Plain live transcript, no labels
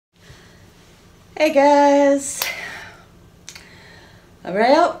Hey guys,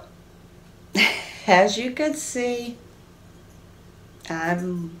 well, as you could see,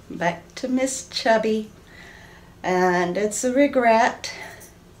 I'm back to Miss Chubby, and it's a regret.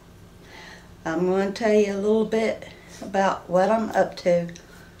 I'm going to tell you a little bit about what I'm up to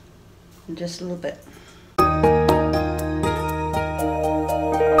in just a little bit.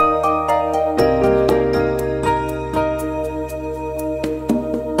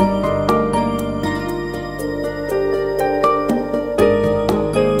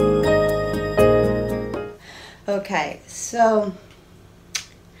 Okay, so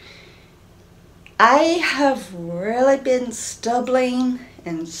I have really been stumbling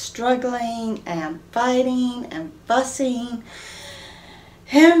and struggling and fighting and fussing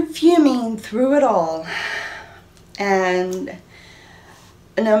and fuming through it all. And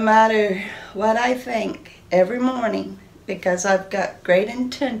no matter what I think every morning, because I've got great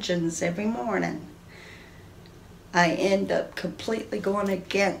intentions every morning, I end up completely going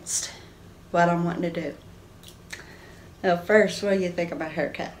against what I'm wanting to do. Now first, what do you think of my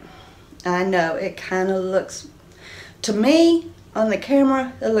haircut? I know it kind of looks, to me, on the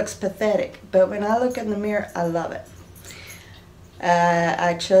camera, it looks pathetic. But when I look in the mirror, I love it.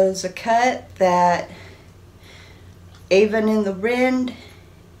 I chose a cut that, even in the wind,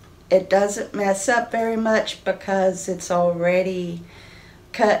 it doesn't mess up very much because it's already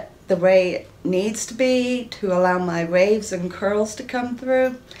cut the way it needs to be to allow my waves and curls to come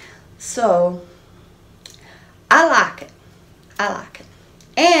through. So, I like it. I like it.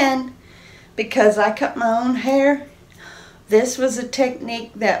 And because I cut my own hair, this was a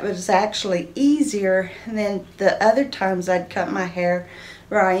technique that was actually easier than the other times I'd cut my hair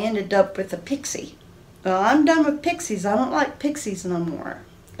where I ended up with a pixie. Well, I'm done with pixies. I don't like pixies no more,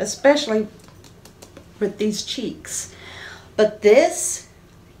 especially with these cheeks. But this,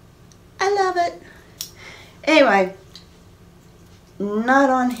 I love it. Anyway, not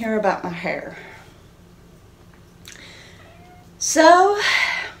on here about my hair. So,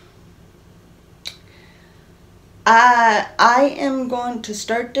 I am going to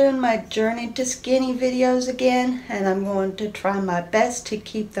start doing my Journey to Skinny videos again, and I'm going to try my best to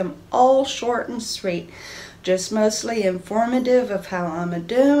keep them all short and sweet. Just mostly informative of how I'm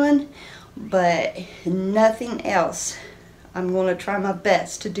doing, but nothing else. I'm going to try my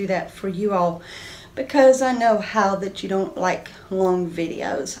best to do that for you all, because I know how that you don't like long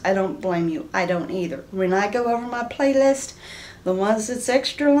videos. I don't blame you. I don't either. When I go over my playlist, the ones that's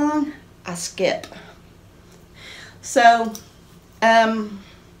extra long, I skip. So,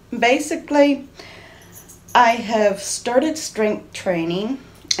 basically, I have started strength training,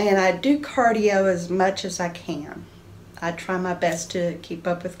 and I do cardio as much as I can. I try my best to keep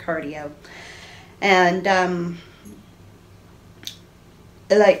up with cardio. And,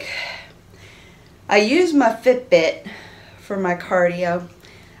 like, I use my Fitbit for my cardio,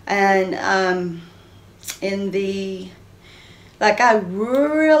 and, I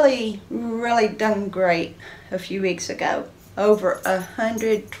really done great a few weeks ago. Over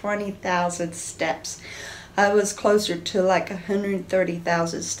 120,000 steps. I was closer to like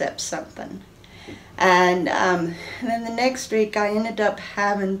 130,000 steps something. And then the next week I ended up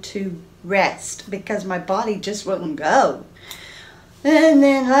having to rest because my body just wouldn't go. And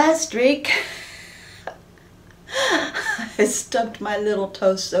then last week, I stubbed my little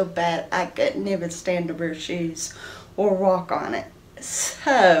toe so bad I couldn't even stand to wear shoes or walk on it.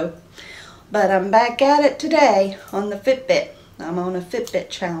 So, but I'm back at it today on the Fitbit. I'm on a Fitbit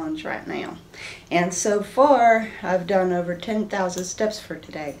challenge right now. And so far, I've done over 10,000 steps for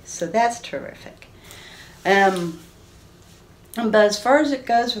today. So that's terrific. But as far as it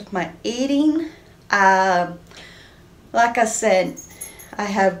goes with my eating, like I said, I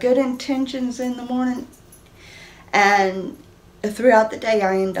have good intentions in the morning, and throughout the day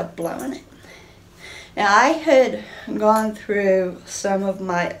I end up blowing it. Now, I had gone through some of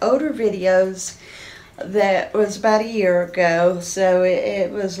my older videos that was about a year ago, so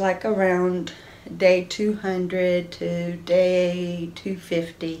it was like around day 200 to day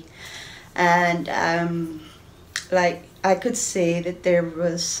 250, and like I could see that there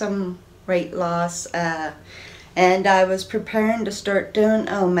was some weight loss, and I was preparing to start doing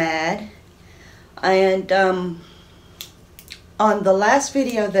OMAD, and on the last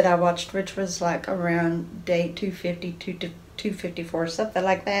video that I watched, which was like around day 250 to 254, something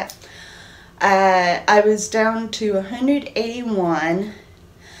like that, I was down to 181,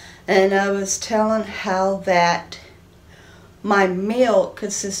 and I was telling how that my meal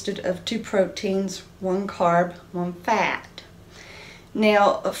consisted of 2 proteins, 1 carb, 1 fat.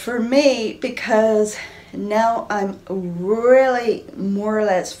 Now, for me, because now I'm really more or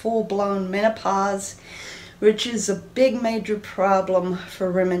less full-blown menopause, which is a big major problem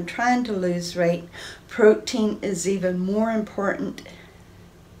for women trying to lose weight. Protein is even more important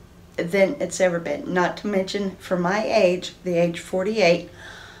than it's ever been. Not to mention, for my age, the age 48,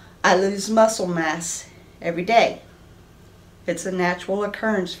 I lose muscle mass every day. It's a natural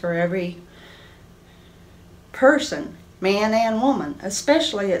occurrence for every person, man and woman,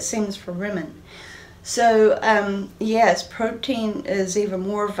 especially it seems for women. So yes, protein is even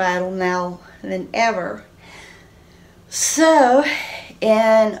more vital now than ever. So,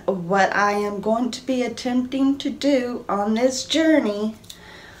 and what I am going to be attempting to do on this journey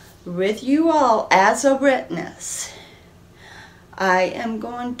with you all as a witness, I am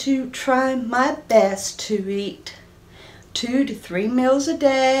going to try my best to eat 2 to 3 meals a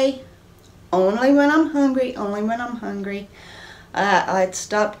day, only when I'm hungry, only when I'm hungry. I'd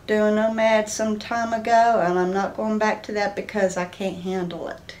stopped doing OMAD some time ago, and I'm not going back to that because I can't handle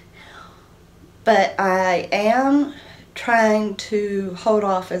it. But I am trying to hold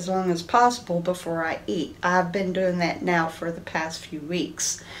off as long as possible before I eat. I've been doing that now for the past few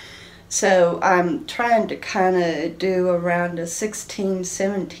weeks. So I'm trying to kind of do around a 16,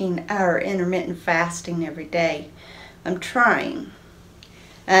 17 hour intermittent fasting every day. I'm trying.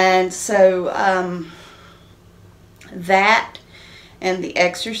 And so that and the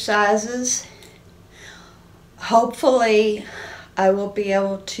exercises, hopefully I will be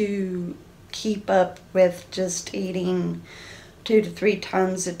able to keep up with just eating 2 to 3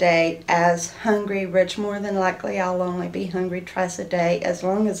 times a day as hungry, which more than likely I'll only be hungry twice a day as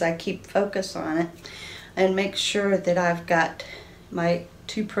long as I keep focus on it and make sure that I've got my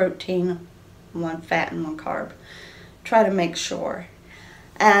 2 protein, 1 fat, and 1 carb. Try to make sure.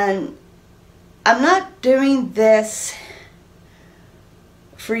 And I'm not doing this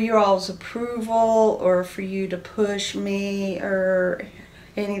for your all's approval or for you to push me or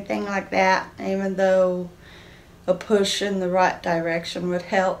anything like that, even though a push in the right direction would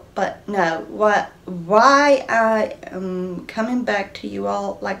help. But no, why I am coming back to you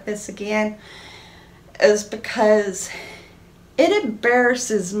all like this again is because it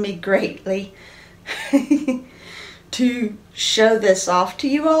embarrasses me greatly to show this off to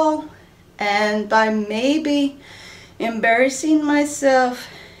you all, and by maybe embarrassing myself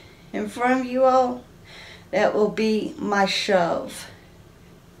in front of you all, that will be my shove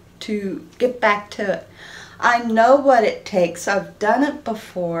to get back to it. I know what it takes. I've done it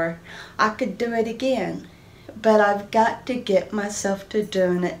before. I could do it again. But I've got to get myself to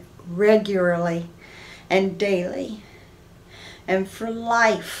doing it regularly and daily. And for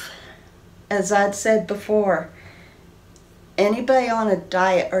life, as I'd said before, anybody on a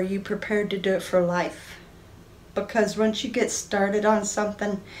diet, are you prepared to do it for life? Because once you get started on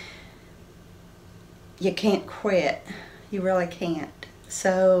something, you can't quit. You really can't.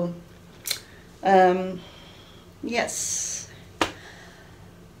 So, yes,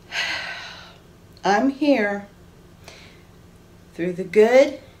 I'm here through the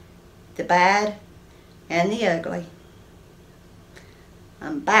good, the bad, and the ugly.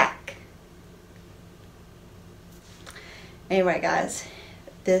 I'm back. Anyway, guys,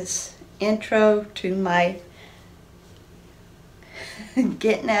 this intro to my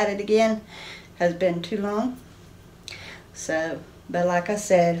getting at it again has been too long. So, but like I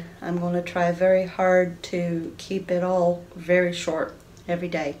said, I'm going to try very hard to keep it all very short every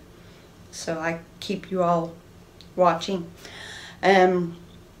day, so I keep you all watching. I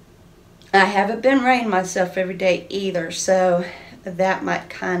haven't been weighing myself every day either, so that might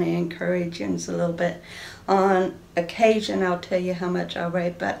kind of encourage you a little bit. On occasion, I'll tell you how much I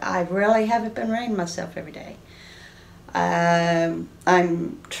weigh, but I really haven't been weighing myself every day.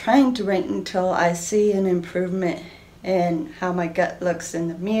 I'm trying to wait until I see an improvement in how my gut looks in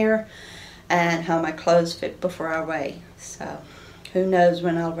the mirror and how my clothes fit before I weigh. So who knows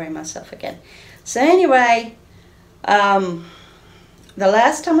when I'll weigh myself again. So anyway, the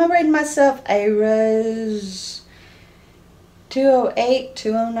last time I weighed myself, I was 208,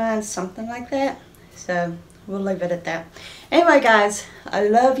 209, something like that. So we'll leave it at that. Anyway, guys, I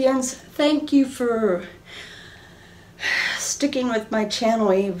love yous. Thank you for sticking with my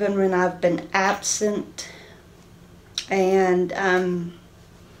channel even when I've been absent. And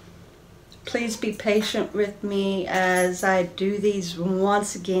please be patient with me as I do these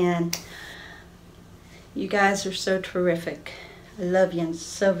once again. You guys are so terrific. I love you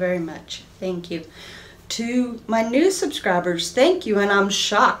so very much. Thank you. To my new subscribers, thank you. And I'm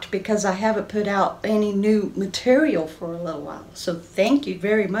shocked because I haven't put out any new material for a little while. So thank you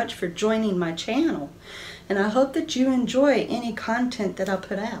very much for joining my channel. And I hope that you enjoy any content that I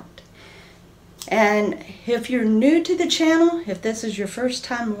put out. And if you're new to the channel, if this is your first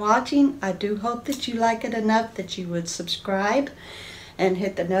time watching, I do hope that you like it enough that you would subscribe and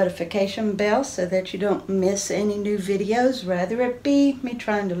hit the notification bell so that you don't miss any new videos, whether it be me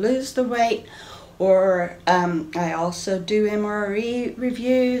trying to lose the weight, or I also do MRE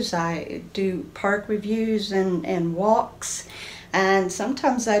reviews, I do park reviews and walks, and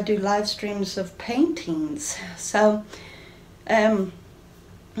sometimes I do live streams of paintings. So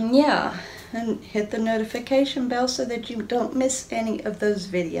yeah, and hit the notification bell so that you don't miss any of those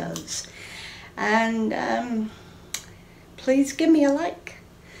videos. And please give me a like.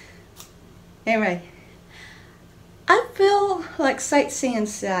 Anyway, I feel like Sightseeing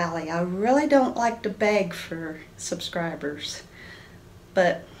Sally. I really don't like to beg for subscribers,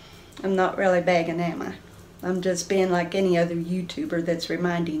 but I'm not really begging, am I? I'm just being like any other YouTuber that's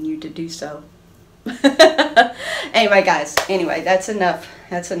reminding you to do so. Anyway, guys, that's enough.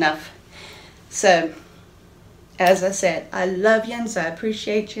 That's enough. So, as I said, I love yous. I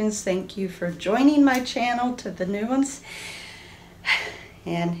appreciate yous. Thank you for joining my channel, to the new ones.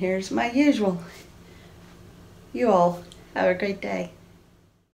 And here's my usual. You all have a great day.